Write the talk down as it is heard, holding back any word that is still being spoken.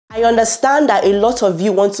I understand that a lot of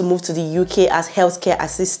you want to move to the UK as healthcare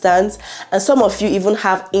assistants, and some of you even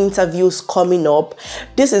have interviews coming up.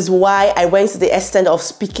 This is why I went to the extent of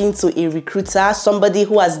speaking to a recruiter, somebody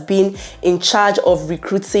who has been in charge of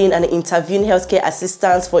recruiting and interviewing healthcare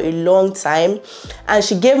assistants for a long time, and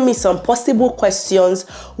she gave me some possible questions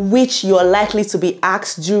which you're likely to be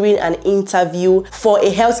asked during an interview for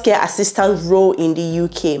a healthcare assistant role in the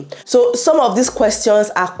UK. So some of these questions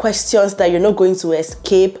are questions that you're not going to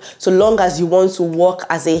escape so long as you want to work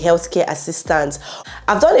as a healthcare assistant.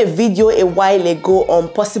 I've done a video a while ago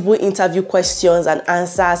on possible interview questions and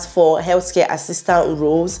answers for healthcare assistant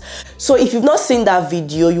roles. So if you've not seen that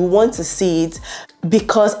video, you want to see it,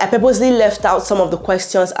 because I purposely left out some of the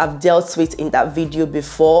questions I've dealt with in that video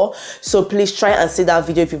before. So please try and see that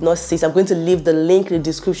video if you've not seen it. I'm going to leave the link in the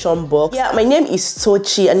description box. Yeah, my name is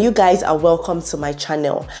Tochi and you guys are welcome to my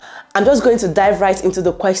channel. I'm just going to dive right into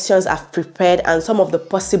the questions I've prepared and some of the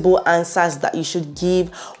possible answers that you should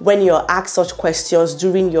give when you're asked such questions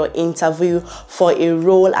during your interview for a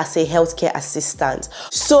role as a healthcare assistant.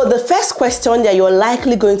 So the first question that you're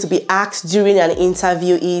likely going to be asked during an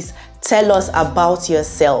interview is, tell us about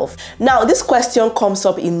yourself. Now, this question comes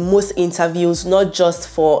up in most interviews, not just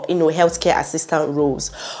for, healthcare assistant roles.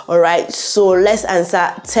 All right, so let's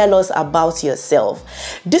answer, tell us about yourself.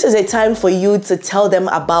 This is a time for you to tell them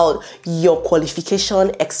about your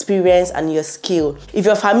qualification, experience, and your skill. If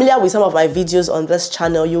you're familiar with some of my videos on this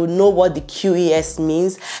channel, you'll know what the QES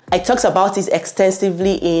means. I talked about it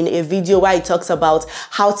extensively in a video where it talks about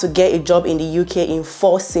how to get a job in the UK in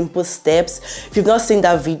 4 simple steps. If you've not seen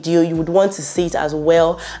that video, you would want to see it as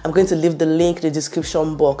well. I'm going to leave the link in the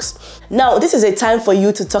description box. Now, this is a time for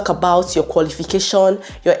you to talk about your qualification,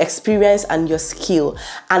 your experience, and your skill,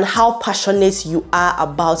 and how passionate you are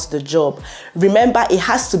about the job. Remember, it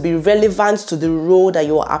has to be relevant to the role that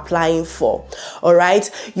you are applying for. All right,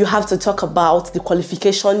 you have to talk about the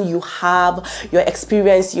qualification you have, your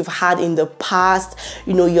experience you've had in the past,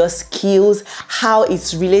 your skills, how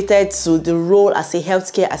it's related to the role as a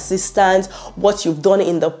healthcare assistant, what you've done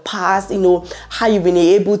in the past, how you've been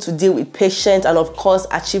able to deal with patients and of course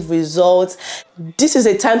achieve results. This is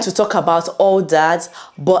a time to talk about all that,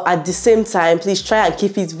 but at the same time, please try and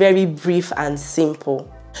keep it very brief and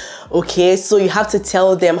simple. Okay, so you have to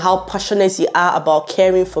tell them how passionate you are about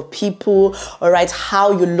caring for people, all right,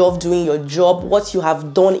 how you love doing your job, what you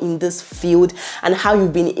have done in this field, and how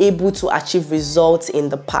you've been able to achieve results in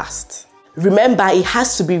the past. Remember, it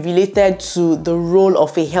has to be related to the role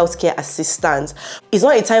of a healthcare assistant. It's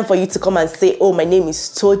not a time for you to come and say, oh, my name is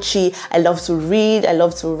Tochi, I love to read, I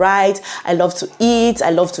love to write, I love to eat,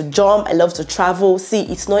 I love to jump, I love to travel. See,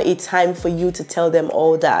 it's not a time for you to tell them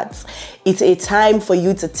all that. It's a time for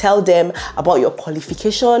you to tell them about your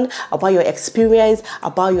qualification, about your experience,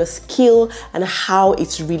 about your skill, and how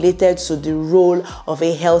it's related to the role of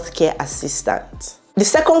a healthcare assistant. The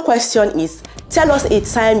second question is, tell us a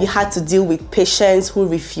time you had to deal with patients who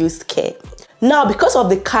refused care. Now, because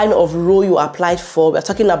of the kind of role you applied for, we're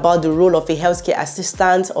talking about the role of a healthcare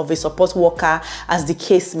assistant, of a support worker, as the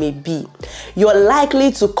case may be. You're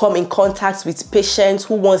likely to come in contact with patients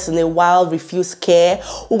who once in a while refuse care,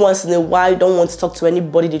 who once in a while don't want to talk to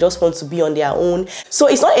anybody, they just want to be on their own. So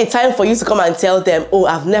it's not a time for you to come and tell them, oh,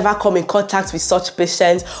 I've never come in contact with such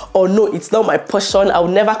patients, or no, it's not my portion, I will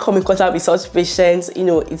never come in contact with such patients.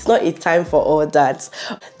 It's not a time for all that.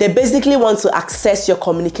 They basically want to access your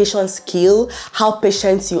communication skill, how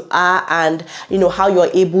patient you are, and how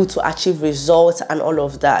you're able to achieve results and all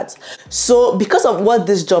of that. So because of what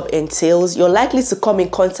this job entails, you're likely to come in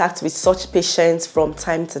contact with such patients from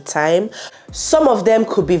time to time. Some of them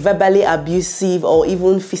could be verbally abusive or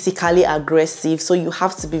even physically aggressive, so you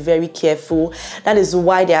have to be very careful. That is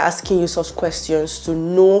why they're asking you such questions, to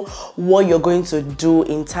know what you're going to do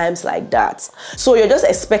in times like that. So you're just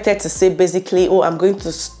expected to say basically, oh, I'm going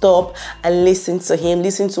to stop and listen to him,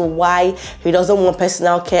 listen to why he doesn't want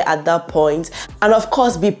personal care at that point, and of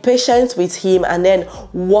course be patient with him and then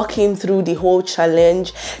walk him through the whole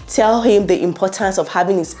challenge. Tell him the importance of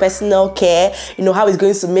having his personal care, how it's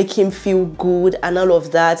going to make him feel good and all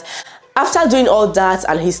of that. After doing all that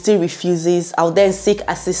and he still refuses, I'll then seek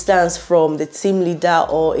assistance from the team leader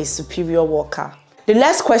or a superior worker. The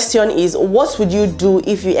next question is, what would you do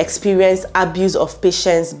if you experience abuse of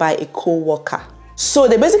patients by a co-worker? So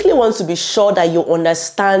they basically want to be sure that you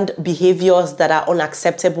understand behaviors that are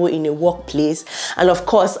unacceptable in a workplace. And of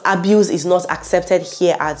course, abuse is not accepted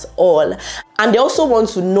here at all. And they also want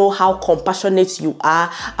to know how compassionate you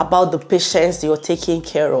are about the patients you're taking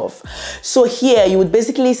care of. So here you would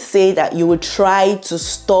basically say that you would try to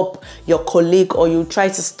stop your colleague or you try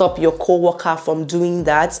to stop your co-worker from doing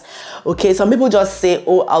that. Okay, some people just say,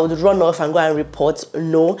 oh, I would run off and go and report.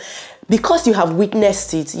 No. Because you have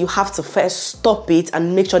witnessed it, you have to first stop it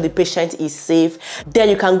and make sure the patient is safe. Then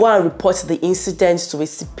you can go and report the incident to a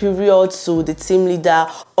superior, to the team leader,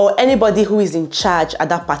 or anybody who is in charge at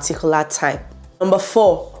that particular time. Number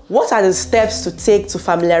 4. What are the steps to take to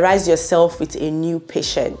familiarize yourself with a new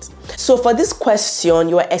patient? So for this question,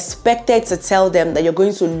 you are expected to tell them that you're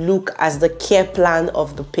going to look as the care plan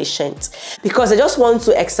of the patient, because they just want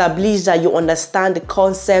to establish that you understand the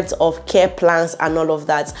concept of care plans and all of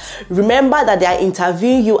that. Remember that they are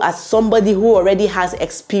interviewing you as somebody who already has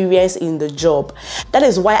experience in the job. That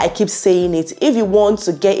is why I keep saying it. If you want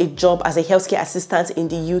to get a job as a healthcare assistant in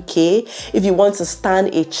the UK, if you want to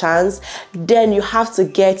stand a chance, then you have to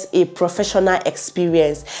get a professional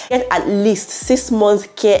experience. Get at least 6 months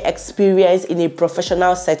care experience in a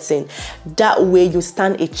professional setting. That way you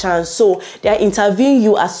stand a chance. So they are interviewing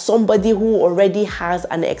you as somebody who already has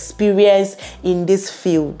an experience in this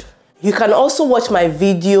field. You can also watch my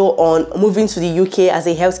video on moving to the UK as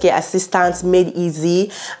a healthcare assistant made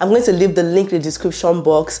easy. I'm going to leave the link in the description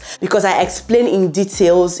box, because I explain in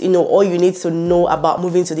details, all you need to know about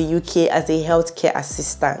moving to the UK as a healthcare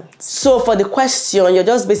assistant. So for the question, you're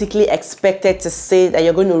just basically expected to say that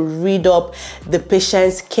you're going to read up the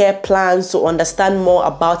patient's care plans to understand more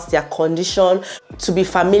about their condition, to be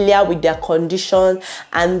familiar with their condition,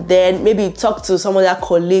 and then maybe talk to some other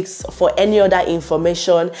colleagues for any other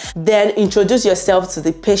information. Then introduce yourself to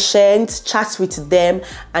the patient, chat with them,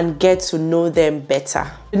 and get to know them better.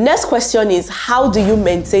 The next question is, how do you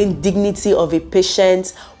maintain dignity of a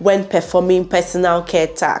patient when performing personal care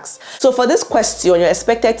tasks? So for this question, you're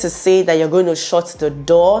expected to say that you're going to shut the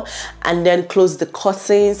door and then close the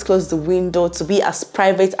curtains, close the window to be as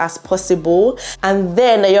private as possible. And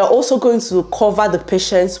then you're also going to cover the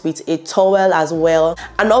patients with a towel as well.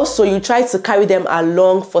 And also you try to carry them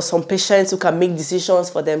along for some patients who can make decisions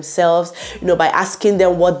for themselves, by asking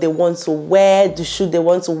them what they want to wear, the shoe they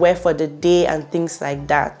want to wear for the day, and things like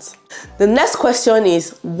that. The next question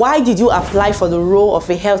is, why did you apply for the role of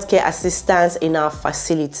a healthcare assistant in our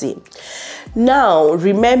facility? Now,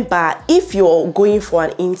 remember, if you're going for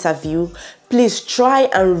an interview, please try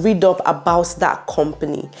and read up about that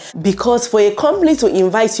company, because for a company to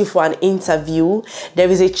invite you for an interview, there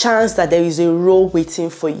is a chance that there is a role waiting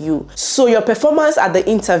for you. So your performance at the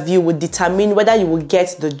interview will determine whether you will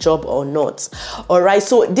get the job or not. All right,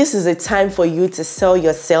 so this is a time for you to sell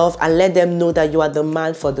yourself and let them know that you are the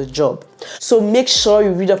man for the job. So make sure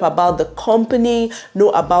you read up about the company,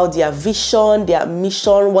 know about their vision, their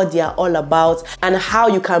mission, what they are all about, and how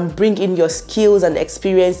you can bring in your skills and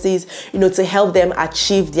experiences, to help them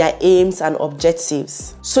achieve their aims and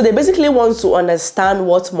objectives. So they basically want to understand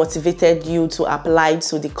what motivated you to apply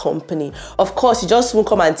to the company. Of course, you just won't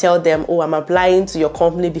come and tell them, oh, I'm applying to your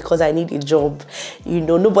company because I need a job.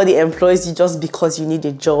 Nobody employs you just because you need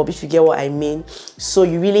a job, if you get what I mean. So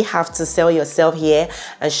you really have to sell yourself here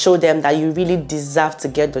and show them that you really deserve to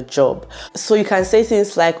get the job. So you can say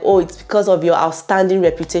things like, oh, it's because of your outstanding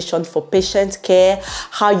reputation for patient care,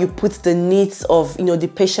 how you put the needs of the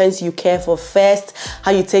patients you care for first,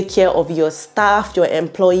 how you take care of your staff, your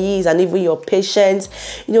employees, and even your patients,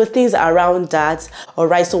 things around that. All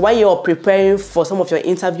right, so while you're preparing for some of your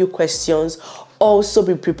interview questions, also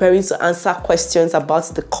be preparing to answer questions about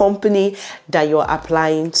the company that you're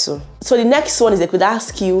applying to. So the next one is, they could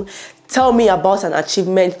ask you, tell me about an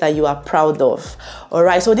achievement that you are proud of. All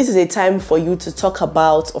right, so this is a time for you to talk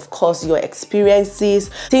about, of course, your experiences,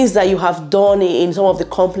 things that you have done in some of the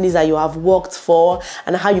companies that you have worked for,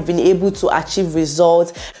 and how you've been able to achieve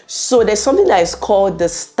results. So there's something that is called the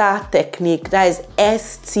STAR technique. That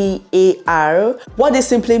is STAR. What this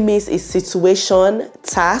simply means is situation,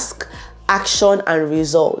 task, action, and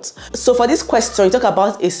results. So for this question, you talk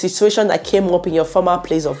about a situation that came up in your former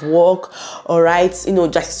place of work. All right,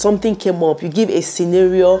 just something came up. You give a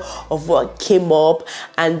scenario of what came up,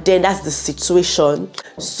 and then that's the situation.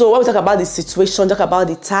 So when we talk about the situation, talk about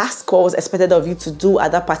the task, what was expected of you to do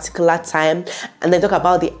at that particular time, and then talk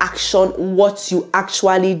about the action, what you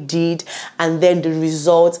actually did, and then the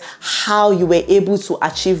result, how you were able to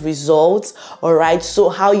achieve results. All right, so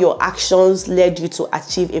how your actions led you to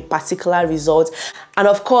achieve a particular that result, and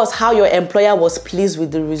of course how your employer was pleased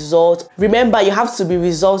with the result. Remember, you have to be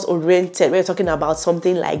results oriented when you're talking about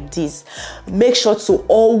something like this. Make sure to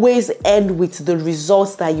always end with the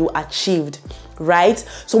results that you achieved, right?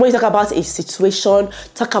 So when you talk about a situation,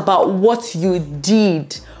 talk about what you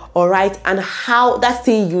did, all right, and how that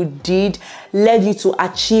thing you did led you to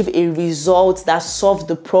achieve a result that solved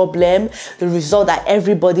the problem, the result that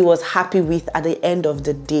everybody was happy with at the end of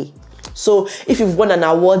the day. So if you've won an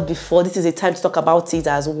award before, this is a time to talk about it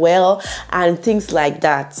as well, and things like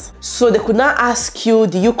that. So they could now ask you,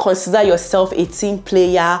 do you consider yourself a team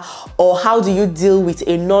player, or how do you deal with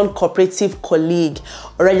a non-cooperative colleague?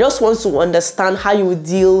 Or I just want to understand how you would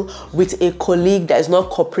deal with a colleague that is not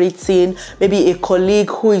cooperating, maybe a colleague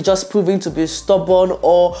who is just proving to be stubborn,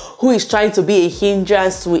 or who is trying to be a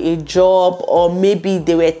hindrance to a job, or maybe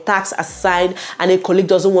they were tasks assigned and a colleague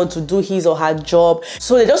doesn't want to do his or her job.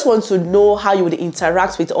 So they just want to know how you would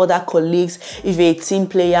interact with other colleagues, if you're a team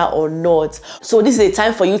player or not. So this is a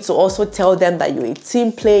time for you to also tell them that you're a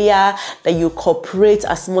team player, that you cooperate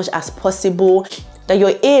as much as possible, that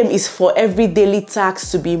your aim is for every daily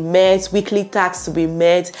task to be met, weekly tasks to be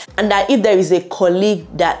met, and that if there is a colleague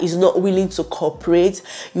that is not willing to cooperate,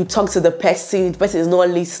 you talk to the person is not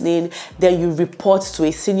listening, then you report to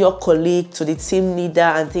a senior colleague, to the team leader,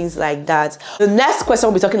 and things like that. The next question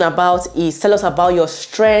we'll be talking about is, tell us about your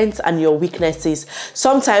strengths and your weaknesses.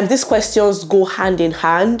 Sometimes these questions go hand in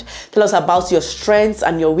hand. Tell us about your strengths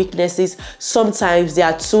and your weaknesses. Sometimes there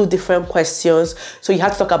are two different questions, so you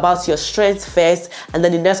have to talk about your strengths first, and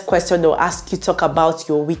then the next question they'll ask you talk about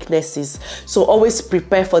your weaknesses. So always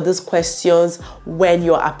prepare for these questions when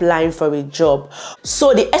you're applying for a job.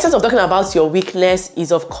 So the essence of talking about your weakness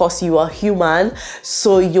is, of course, you are human,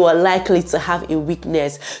 so you are likely to have a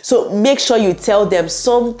weakness. So make sure you tell them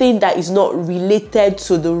something that is not related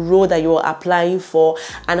to the role that you're applying for,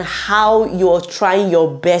 and how you're trying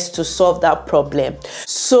your best to solve that problem.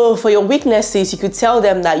 So for your weaknesses, you could tell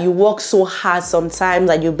them that you work so hard sometimes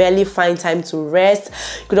that you barely find time to rest.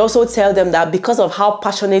 You could also tell them that because of how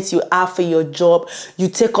passionate you are for your job, you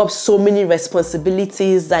take up so many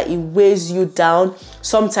responsibilities that it weighs you down.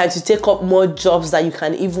 Sometimes you take up more jobs that you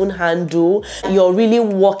can even handle. You're really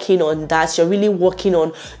working on that. You're really working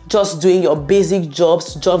on just doing your basic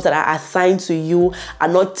jobs that are assigned to you,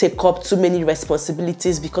 and not take up too many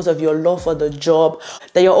responsibilities because of your love for the job.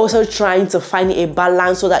 That you're also trying to find a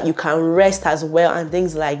balance so that you can rest as well, and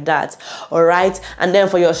things like that. All right. And then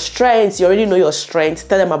for your strengths, you already know your strengths.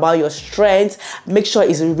 Tell them about your strengths. Make sure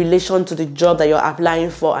it's in relation to the job that you're applying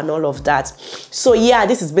for, and all of that. So yeah,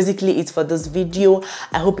 this is basically it for this video.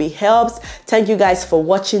 I hope it helps. Thank you guys for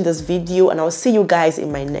watching this video, and I'll see you guys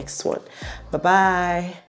in my next one. Bye bye.